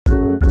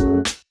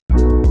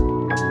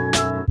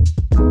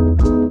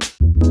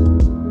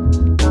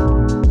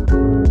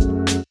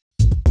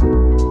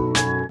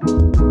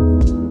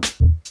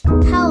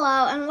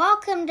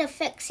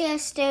Fixio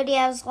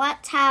Studios.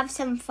 Let's have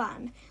some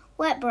fun.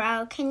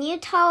 Whitbro, can you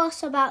tell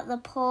us about the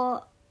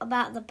poll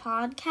about the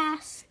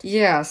podcast?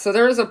 Yeah, so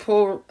there was a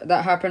poll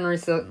that happened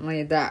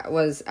recently that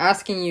was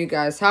asking you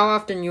guys how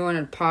often you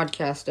wanted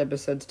podcast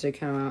episodes to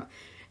come out.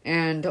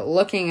 And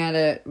looking at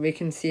it, we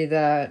can see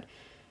that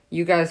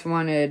you guys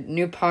wanted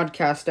new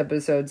podcast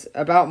episodes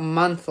about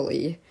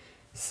monthly.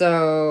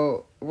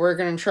 So we're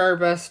going to try our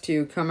best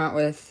to come out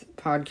with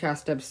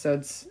podcast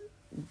episodes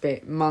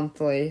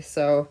monthly.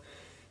 So,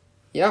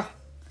 yeah.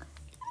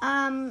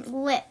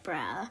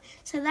 Whitbro.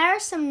 So there are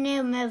some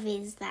new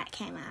movies that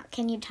came out.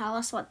 Can you tell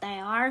us what they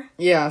are?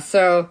 Yeah,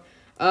 so,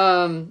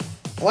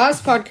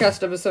 last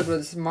podcast episode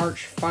was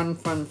March Fun,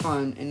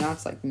 and now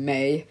it's like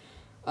May.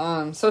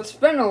 So it's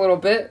been a little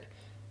bit,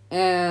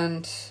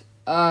 and,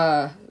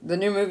 the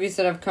new movies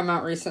that have come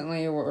out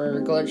recently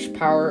were Glitch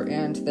Power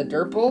and The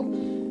Derple.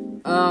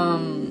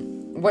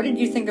 What did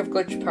you think of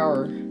Glitch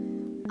Power?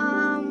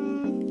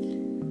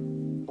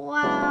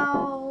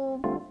 Well,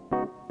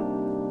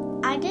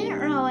 I didn't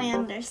really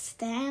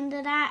understand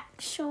it,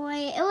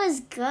 actually. It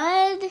was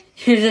good.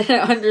 You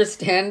didn't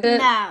understand it?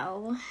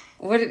 No.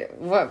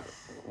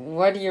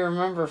 What do you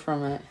remember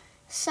from it?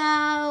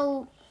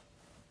 So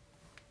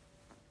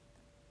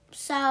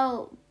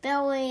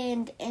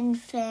Billy and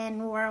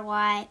Finn were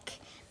like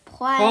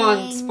playing. Hold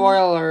on,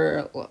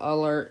 spoiler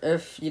alert.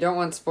 If you don't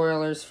want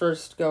spoilers,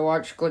 first go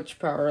watch Glitch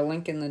Power.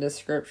 Link in the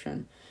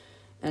description.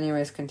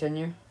 Anyways,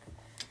 continue.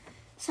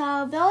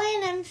 So Billy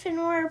and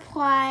Finn were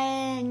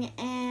playing,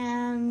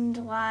 and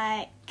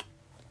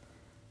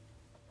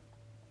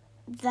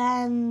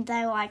then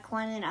they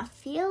went in a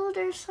field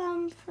or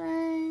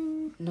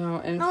something.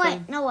 No,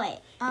 No wait.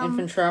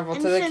 Infant traveled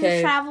to the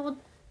cave.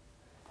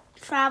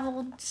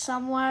 Traveled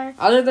somewhere.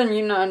 Other than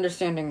you not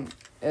understanding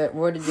it,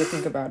 what did you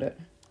think about it?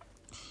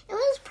 It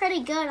was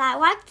pretty good. I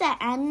liked the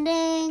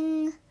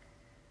ending.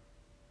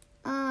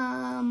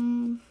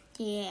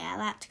 Yeah,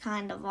 that's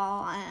kind of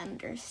all I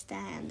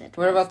understand.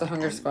 What about the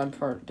Hunger Squad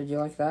part? Did you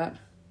like that?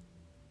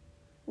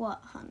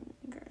 What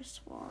Hunger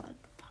Squad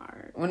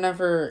part?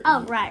 Whenever...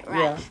 Oh, right.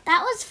 Yeah.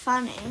 That was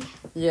funny.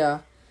 Yeah.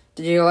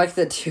 Did you like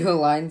the 2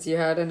 lines you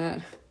had in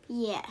it?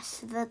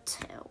 Yes, the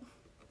 2.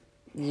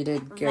 You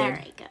did good.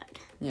 Very good.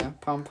 Yeah,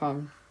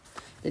 Pom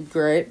did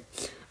great.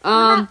 What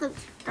about the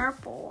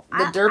Derple?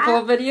 The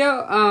Derple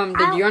video?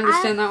 Did you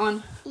understand that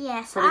one?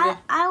 Yes, Pretty good?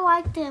 I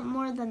liked it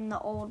more than the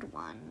old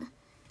one.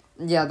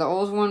 Yeah, the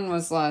old one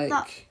was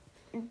like...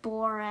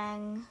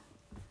 boring.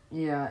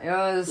 Yeah, it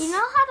was... You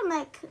know how to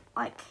make,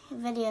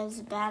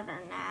 videos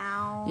better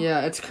now.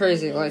 Yeah, it's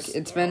crazy.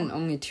 It's been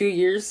only 2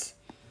 years.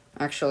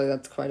 Actually,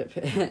 that's quite a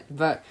bit.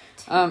 But,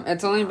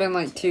 it's only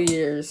been, 2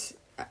 years.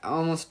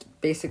 Almost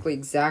basically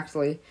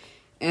exactly.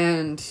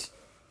 And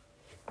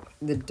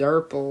the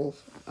Derple,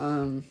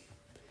 the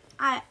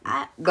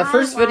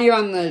first video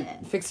on the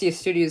Fixio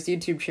Studios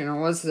YouTube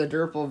channel was the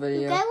Derple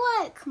video. They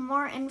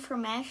more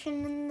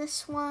information in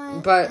this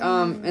one. But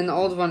in the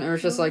old one it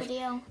was just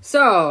video.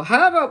 So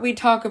how about we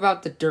talk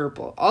about the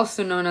Derple,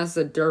 also known as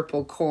the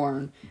Derple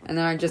corn, and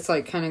then I just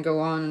kind of go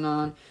on and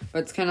on.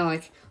 But it's kind of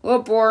a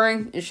little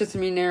boring. It's just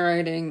me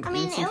narrating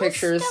and some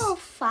pictures. It was still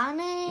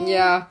funny.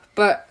 Yeah,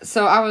 but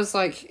so I was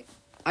I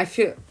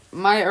feel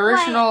my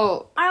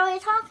original. Wait, are we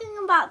talking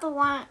about the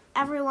one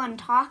everyone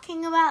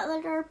talking about the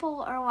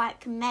Derple, or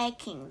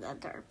making the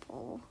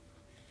Derple?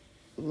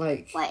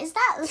 Wait, is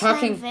that the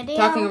same video?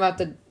 Talking about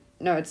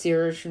no, it's the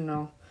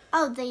original.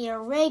 Oh, the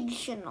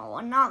original,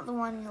 and not the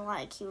one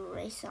you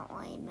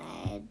recently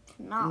made.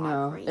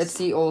 No, it's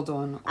the old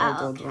one.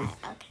 Old one.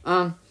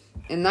 Okay.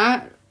 In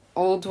that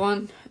old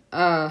one,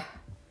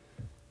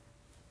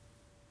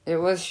 it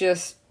was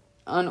just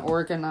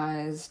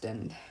unorganized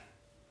and.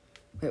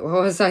 Wait,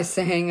 what was I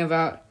saying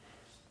about,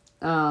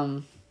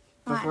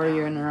 before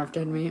you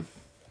interrupted me?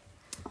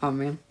 Oh,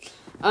 man.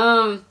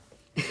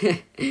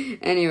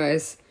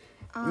 Anyways.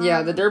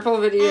 Yeah, the Derple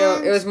video,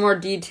 it was more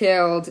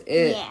detailed.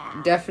 It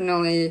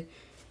definitely...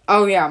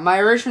 Oh, yeah, my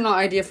original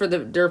idea for the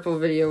Derple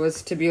video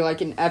was to be,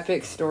 an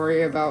epic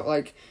story about,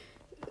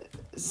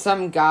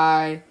 some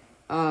guy,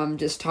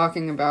 just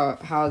talking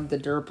about how the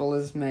Derple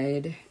is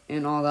made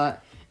and all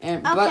that.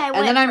 And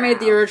then I made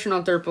the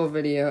original Derple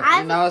video,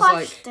 and I was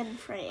question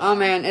for you. Oh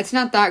man, it's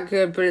not that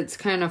good, but it's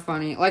kind of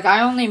funny.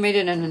 I only made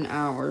it in an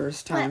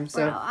hour's time,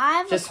 so I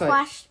have just a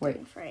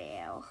question for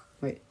you.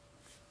 Wait.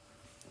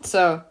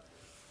 So,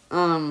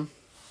 and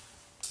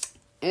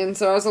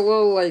so I was a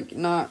little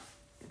not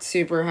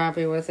super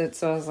happy with it,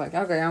 so I was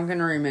okay, I'm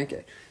gonna remake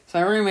it. So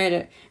I remade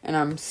it, and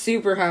I'm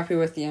super happy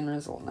with the end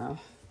result now.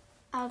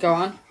 Okay. Go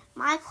on.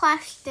 My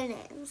question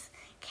is,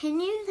 can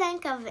you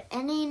think of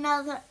any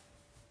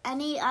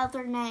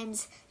other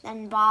names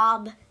than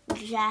Bob,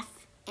 Jeff,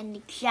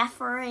 and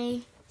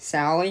Jeffrey?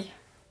 Sally?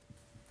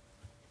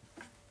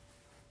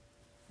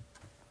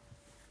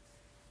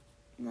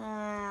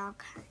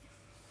 Okay.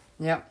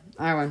 Yep,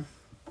 I win.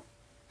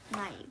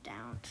 No, you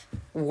don't.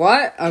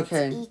 What?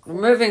 Okay,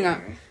 moving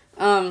on.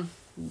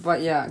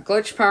 But yeah,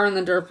 Glitch Power and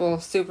the Derple,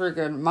 super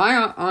good.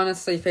 My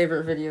honestly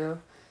favorite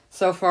video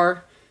so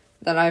far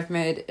that I've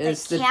made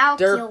is the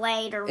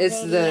calculator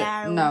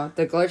video.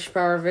 The glitch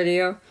power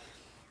video.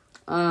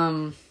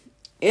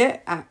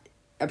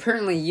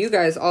 Apparently you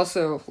guys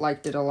also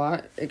liked it a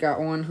lot. It got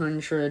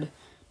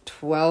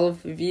 112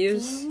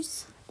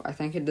 views. I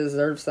think it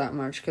deserves that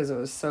much because it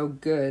was so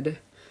good.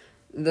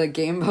 The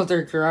Game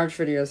Builder Garage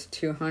video is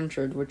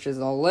 200, which is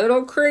a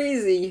little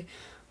crazy.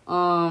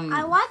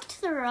 I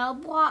liked the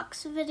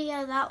Roblox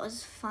video. That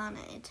was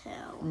funny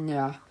too.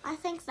 Yeah. I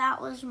think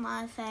that was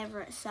my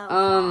favorite so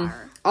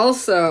far.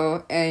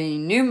 Also, a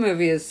new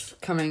movie is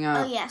coming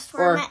out. Oh yes,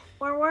 we're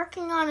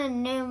working on a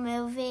new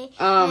movie.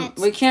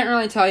 We can't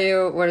really tell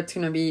you what it's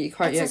going to be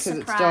quite yet because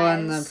it's still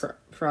in the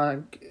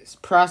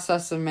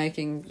process of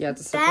making. Yeah,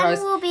 it's a surprise.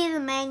 Ben will be the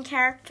main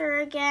character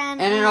again,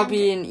 and it'll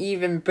be an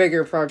even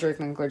bigger project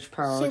than Glitch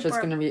Power, which is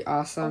going to be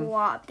awesome. A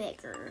lot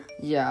bigger.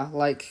 Yeah,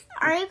 like.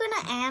 Are you going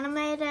to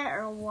animate it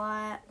or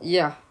what?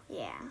 Yeah.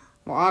 Yeah.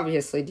 Well,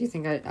 obviously, do you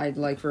think I'd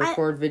like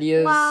record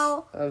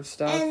videos of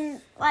stuff?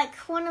 In like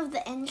one of the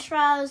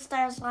intros,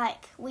 there's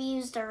like we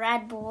used a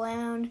red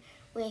balloon,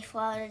 we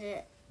floated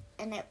it,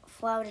 and it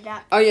floated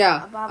up. Oh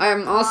yeah, above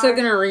I'm also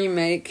gonna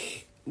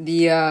remake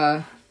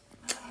the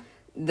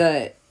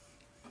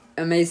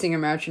Amazing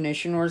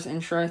Imagination Wars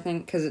intro. I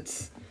think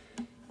because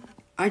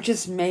I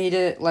just made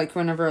it like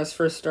whenever I was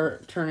first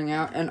turning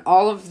out, and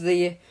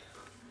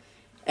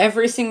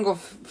every single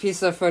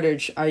piece of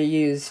footage I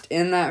used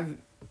in that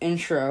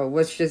intro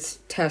was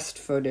just test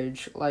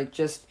footage. Like,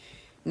 just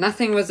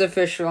nothing was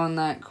official on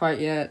that quite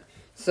yet.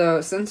 So,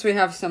 since we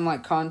have some,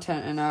 like,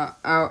 content and out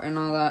and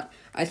all that,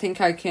 I think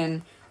I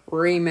can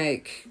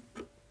remake.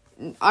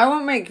 I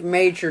won't make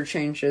major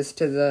changes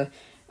to the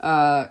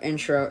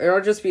intro.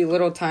 It'll just be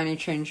little tiny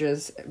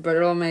changes, but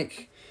it'll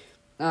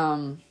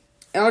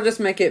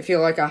just make it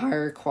feel like a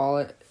higher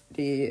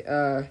quality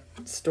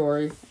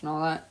story and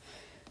all that.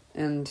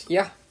 And,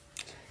 yeah.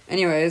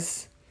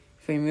 Anyways,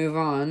 if we move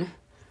on,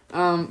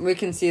 we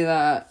can see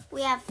that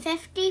we have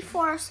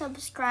 54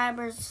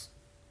 subscribers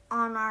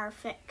on our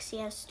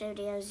Fixio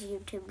Studios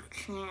YouTube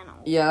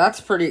channel. Yeah, that's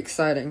pretty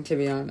exciting, to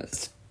be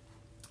honest.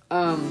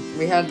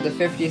 We had the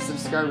 50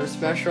 subscriber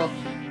special.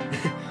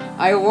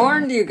 I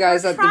warned you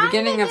guys at the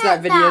beginning of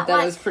that video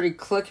that it was pretty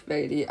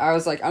clickbaity. I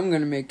was like, I'm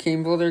gonna make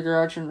Game Builder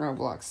Garage and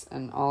Roblox,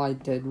 and all I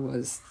did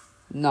was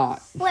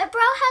not. Whitbro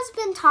has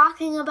been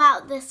talking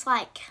about this,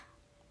 like,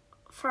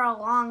 for a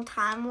long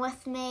time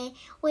with me.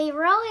 We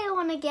really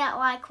want to get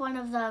like one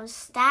of those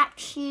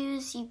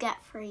statues you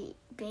get for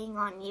being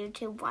on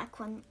YouTube, like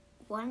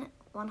 100,000.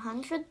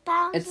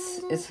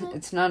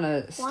 It's not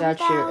a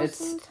statue. 1,000?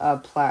 It's a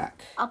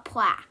plaque. A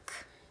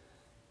plaque.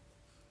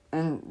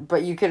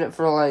 But you get it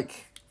for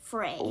like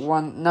free.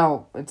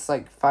 It's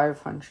like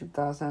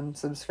 500,000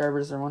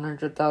 subscribers or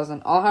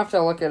 100,000. I'll have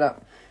to look it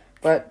up.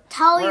 But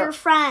tell your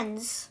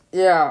friends.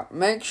 Yeah,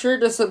 make sure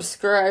to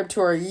subscribe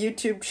to our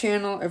YouTube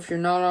channel if you're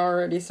not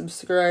already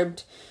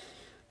subscribed.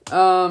 If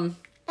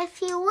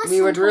you listen,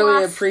 we would to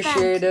really us,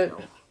 appreciate it.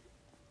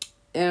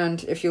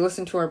 And if you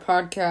listen to our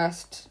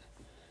podcast,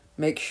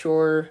 make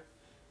sure.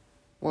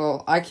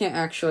 Well, I can't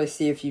actually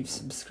see if you've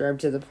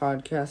subscribed to the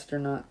podcast or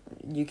not.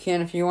 You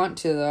can if you want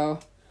to, though.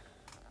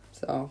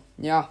 So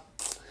yeah.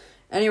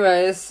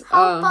 Anyways,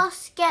 help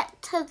us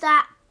get to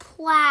that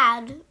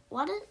plaid.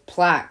 What is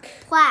plaque?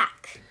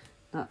 Plaque.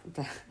 Not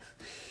that.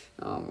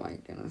 Oh my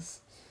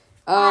goodness.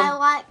 I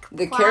like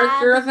the plaid.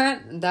 character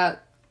event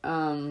that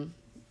I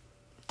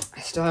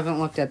still haven't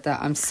looked at that.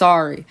 I'm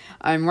sorry.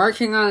 I'm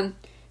working on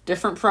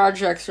different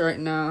projects right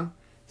now,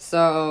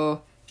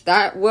 so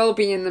that will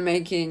be in the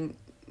making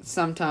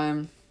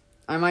sometime.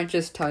 I might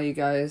just tell you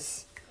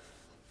guys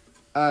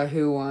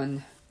who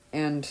won,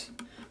 and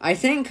I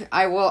think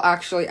I will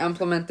actually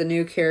implement the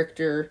new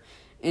character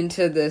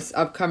into this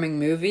upcoming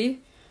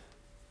movie.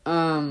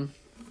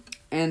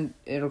 And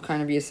it'll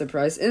kind of be a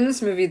surprise. In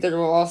this movie, there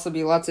will also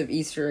be lots of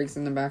Easter eggs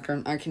in the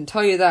background. I can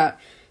tell you that.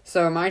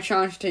 So my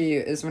challenge to you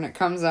is when it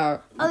comes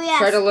out,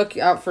 try to look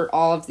out for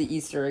all of the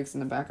Easter eggs in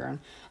the background.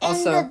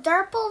 Also, in the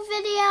Derple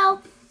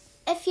video,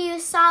 if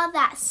you saw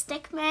that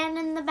stick man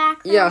in the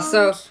background. Yeah,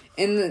 so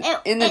in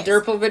the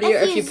Derple video,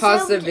 if you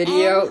pause the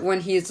video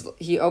when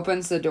he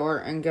opens the door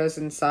and goes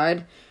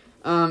inside,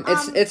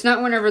 it's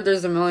not whenever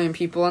there's a million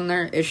people in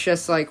there. It's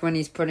just like when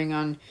he's putting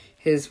on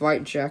his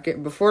white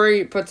jacket before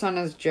he puts on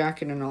his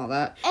jacket and all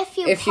that. If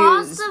you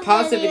pause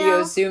the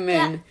video, zoom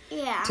in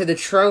to the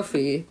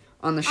trophy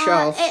on the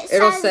shelf, it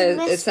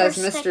says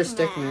Mr.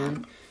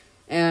 Stickman.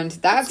 And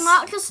that's it's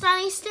not just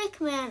any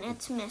Stickman,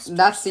 it's Mr.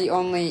 That's the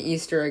only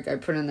Easter egg I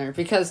put in there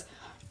because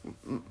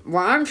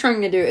what I'm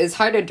trying to do is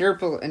hide a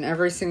Derple in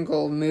every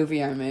single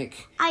movie I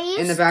make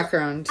in the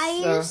background.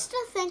 I used to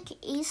think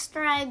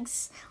Easter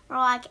eggs were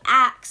like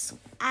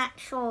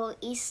actual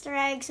Easter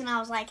eggs, and I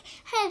was like,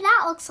 hey,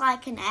 that looks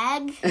like an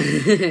egg.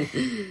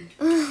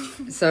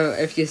 So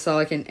if you saw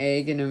like an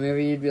egg in a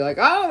movie, you'd be like,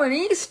 oh, an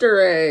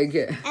Easter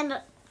egg. And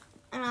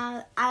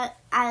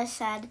I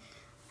said,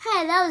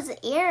 hey, those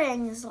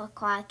earrings look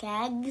like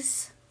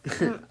eggs.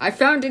 I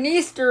found an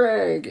Easter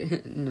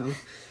egg. No.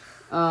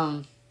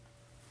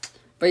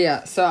 But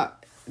yeah, so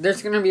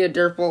there's going to be a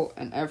Derple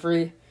in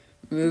every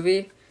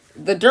movie.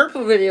 The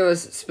Derple video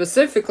is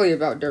specifically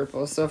about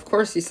Derples, so of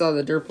course you saw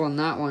the Derple in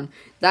that one.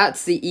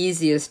 That's the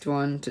easiest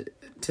one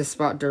to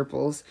spot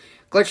Derples.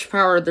 Glitch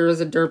Power, there is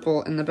a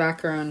Derple in the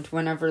background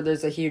whenever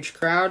there's a huge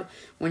crowd.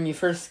 When you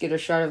first get a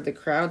shot of the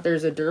crowd,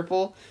 there's a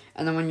Derple,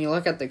 and then when you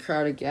look at the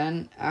crowd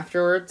again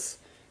afterwards,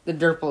 the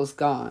Derple's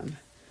gone.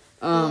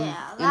 And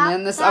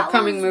then this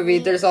upcoming movie,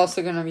 there's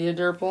also going to be a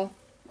Derple,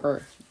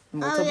 or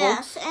multiple. Oh,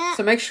 yes.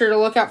 So make sure to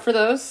look out for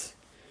those.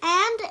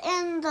 And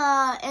in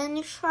the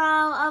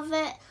intro of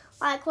it,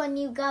 like when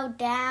you go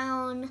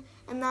down,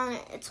 and then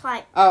it's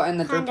like in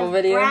the kind Derple of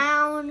video?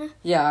 brown.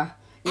 Yeah.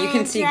 You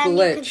can see then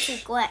Glitch. You can see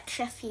Glitch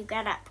if you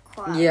get up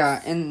close.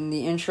 Yeah, in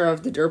the intro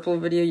of the Derple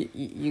video,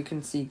 you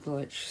can see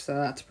Glitch, so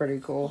that's pretty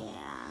cool.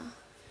 Yeah.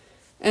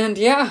 And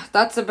yeah,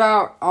 that's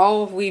about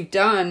all we've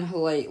done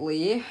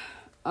lately.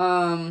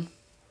 Yeah.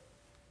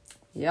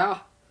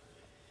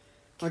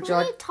 Can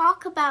we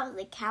talk about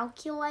the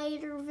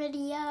calculator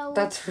video?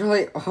 That's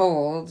really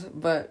old,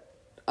 but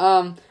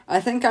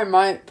I think I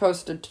might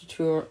post a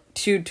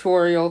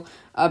tutorial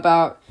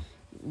about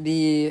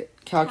the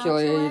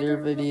calculator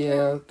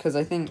video, because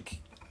I think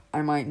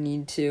I might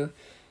need to.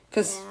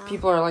 Because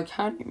people are like,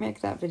 how do you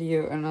make that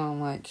video? And I'm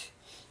like,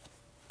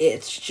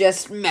 it's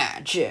just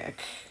magic.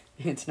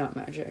 It's not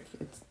magic.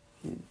 It's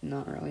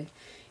not really.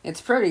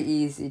 It's pretty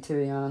easy, to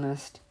be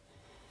honest.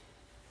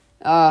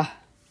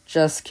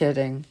 Just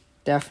kidding.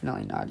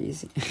 Definitely not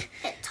easy.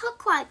 It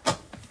took like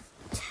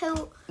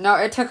 2... No,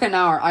 it took an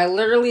hour. I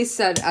literally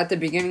said at the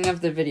beginning of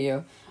the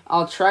video,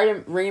 I'll try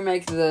to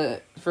remake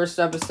the first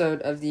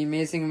episode of The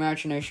Amazing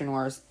Imagination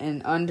Wars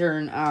in under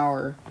an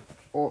hour.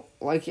 Or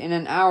like in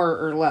an hour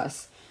or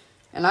less.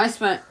 And I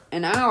spent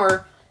an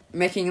hour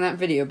making that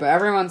video. But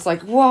everyone's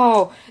like,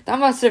 whoa, that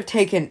must have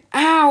taken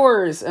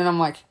hours. And I'm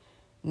like,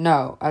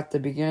 no, at the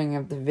beginning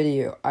of the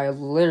video, I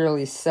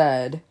literally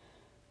said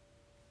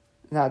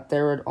that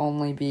there would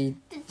only be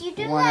 1 hour. Did you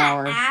do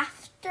that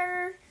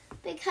after?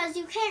 Because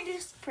you can't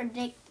just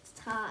predict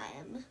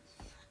time.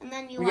 And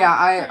then you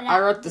I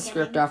wrote the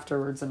script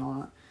afterwards and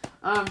all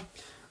that.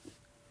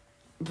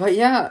 But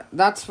yeah,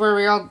 that's where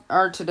we all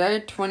are today,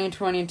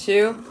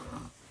 2022,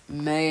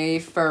 May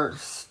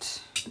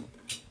 1st.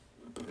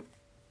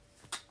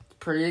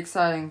 Pretty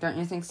exciting, don't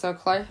you think so,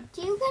 Clay?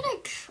 Do you get a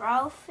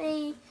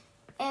trophy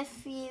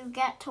if you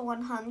get to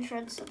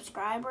 100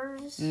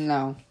 subscribers?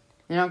 No,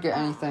 you don't get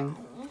anything.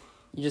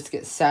 You just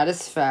get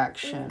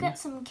satisfaction. You get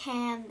some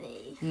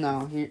candy.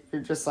 No,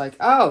 you're just like,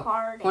 oh,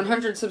 Party.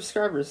 100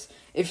 subscribers.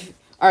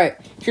 Alright,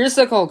 here's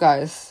the goal,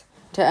 guys.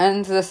 To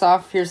end this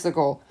off, here's the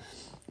goal.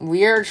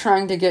 We are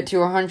trying to get to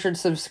 100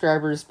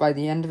 subscribers by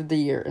the end of the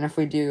year. And if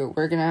we do,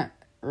 we're going to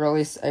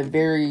release a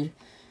very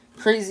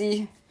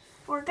crazy...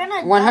 We're going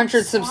to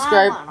 100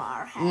 subscribers.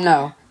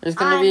 No, there's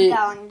going to be...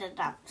 I'm going to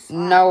dump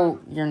slime. No,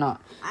 you're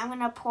not. I'm going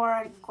to pour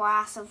a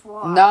glass of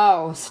water.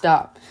 No,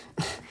 stop.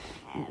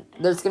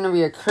 There's going to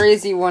be a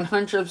crazy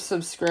 100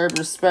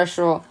 subscriber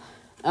special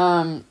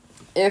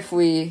if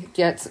we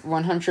get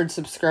 100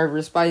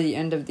 subscribers by the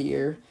end of the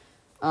year.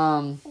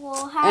 And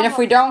if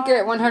we don't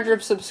get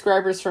 100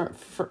 subscribers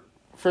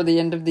for the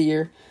end of the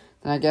year,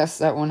 then I guess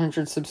that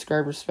 100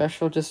 subscriber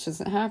special just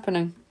isn't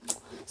happening.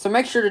 So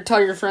make sure to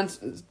tell your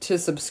friends to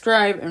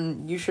subscribe,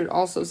 and you should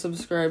also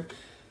subscribe.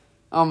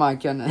 Oh my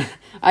goodness.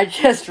 I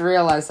just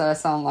realized that I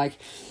sound like,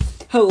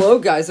 hello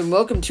guys, and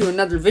welcome to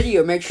another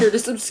video. Make sure to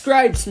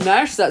subscribe.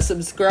 Smash that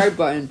subscribe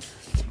button.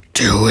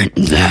 Do it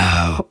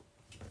now.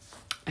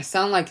 I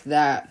sound like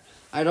that.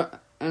 I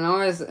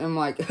always am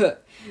like,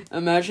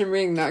 imagine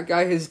being that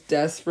guy who's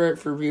desperate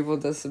for people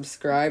to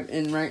subscribe,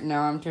 and right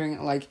now I'm doing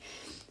it like,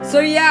 so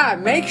yeah,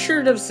 make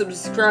sure to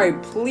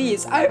subscribe,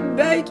 please. I'm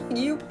begging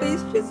you,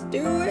 please just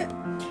do it.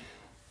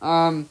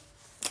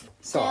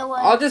 So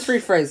I'll just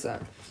rephrase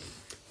that.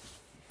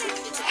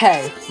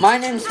 Hey, my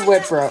name's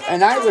Whitbro,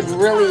 and I would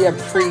really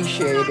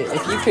appreciate it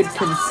if you could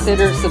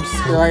consider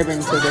subscribing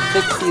to the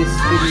Fixie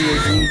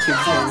Studios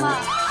YouTube channel.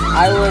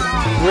 I would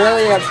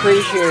really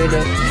appreciate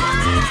it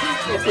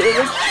if you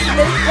would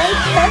make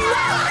that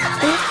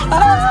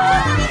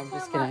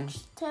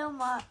Too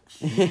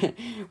much.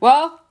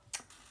 Well,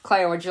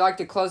 Clay, would you like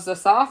to close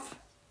this off?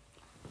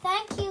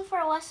 Thank you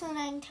for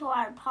listening to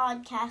our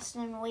podcast,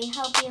 and we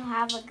hope you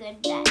have a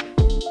good day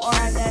or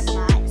a good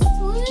night.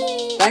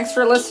 Sweet. Thanks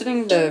for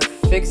listening to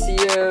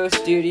Fixio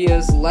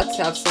Studios. Let's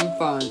have some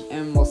fun,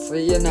 and we'll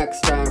see you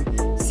next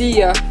time. See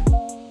ya.